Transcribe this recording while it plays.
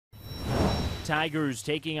Tigers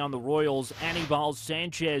taking on the Royals. Anibal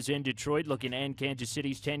Sanchez in Detroit looking to end Kansas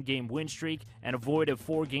City's 10-game win streak and avoid a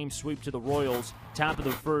 4-game sweep to the Royals. Top of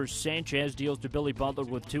the first, Sanchez deals to Billy Butler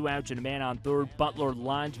with 2 outs and a man on third. Butler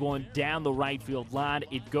lines one down the right field line.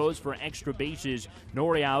 It goes for extra bases.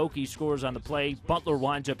 Orioles scores on the play. Butler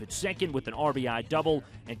winds up at second with an RBI double,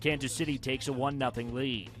 and Kansas City takes a 1-0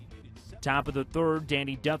 lead. Top of the third,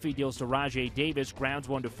 Danny Duffy deals to Rajay Davis, grounds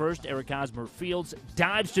one to first. Eric Hosmer fields,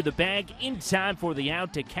 dives to the bag in time for the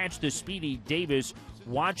out to catch the speedy Davis.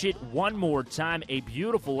 Watch it one more time. A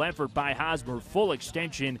beautiful effort by Hosmer, full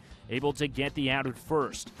extension, able to get the out at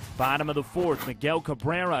first. Bottom of the fourth, Miguel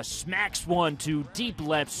Cabrera smacks one to deep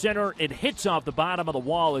left center. It hits off the bottom of the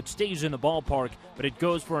wall. It stays in the ballpark, but it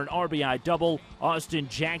goes for an RBI double. Austin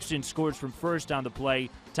Jackson scores from first on the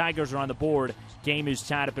play. Tigers are on the board. Game is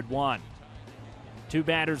tied up at 1. 2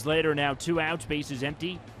 batters later, now 2 outs, bases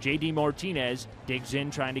empty. J.D. Martinez digs in,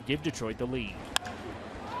 trying to give Detroit the lead.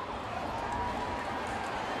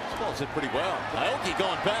 Balls it pretty well. Aoki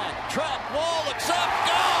going back. Trap, wall, looks up,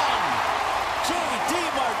 gone! J.D.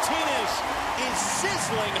 Martinez is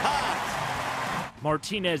sizzling hot.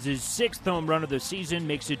 Martinez's 6th home run of the season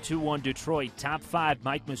makes it 2-1 Detroit. Top 5,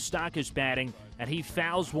 Mike Moustakas batting, and he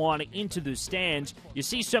fouls one into the stands. You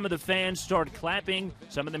see some of the fans start clapping,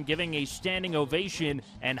 some of them giving a standing ovation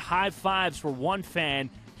and high fives for one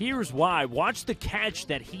fan. Here's why. Watch the catch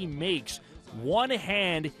that he makes. One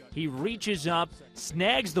hand, he reaches up,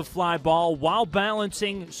 snags the fly ball while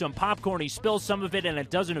balancing some popcorn. He spills some of it, and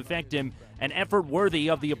it doesn't affect him. An effort worthy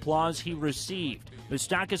of the applause he received.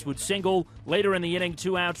 Moustakas would single. Later in the inning,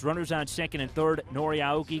 2 outs, runners on second and third.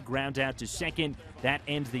 Aoki grounds out to second. That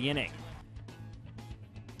ends the inning.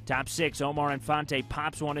 Top 6, Omar Infante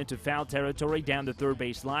pops one into foul territory down the third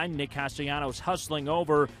base line. Nick Castellanos hustling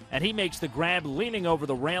over, and he makes the grab, leaning over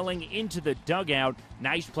the railing into the dugout.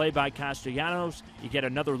 Nice play by Castellanos. You get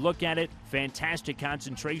another look at it. Fantastic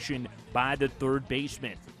concentration by the third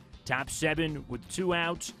baseman. Top 7 with 2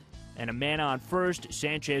 outs and a man on first.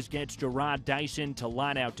 Sanchez gets Gerard Dyson to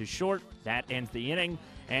line out to short. That ends the inning,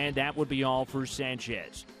 and that would be all for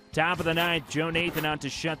Sanchez. Top of the 9th, Joe Nathan on to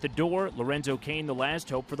shut the door. Lorenzo Cain, the last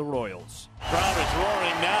hope for the Royals. Crowd is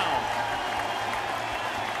roaring now.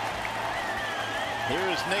 Here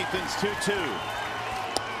is Nathan's 2-2.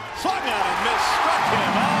 Swung out and missed, struck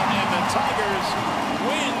him out, and the Tigers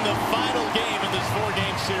win the final game in this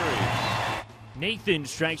 4-game series. Nathan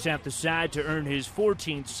strikes out the side to earn his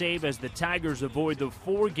 14th save as the Tigers avoid the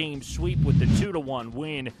 4-game sweep with the 2-1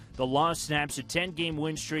 win. The loss snaps a 10-game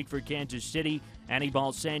win streak for Kansas City.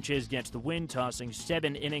 Anibal Sanchez gets the win, tossing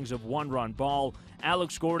 7 innings of 1-run ball.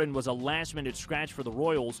 Alex Gordon was a last-minute scratch for the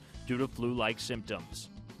Royals due to flu-like symptoms.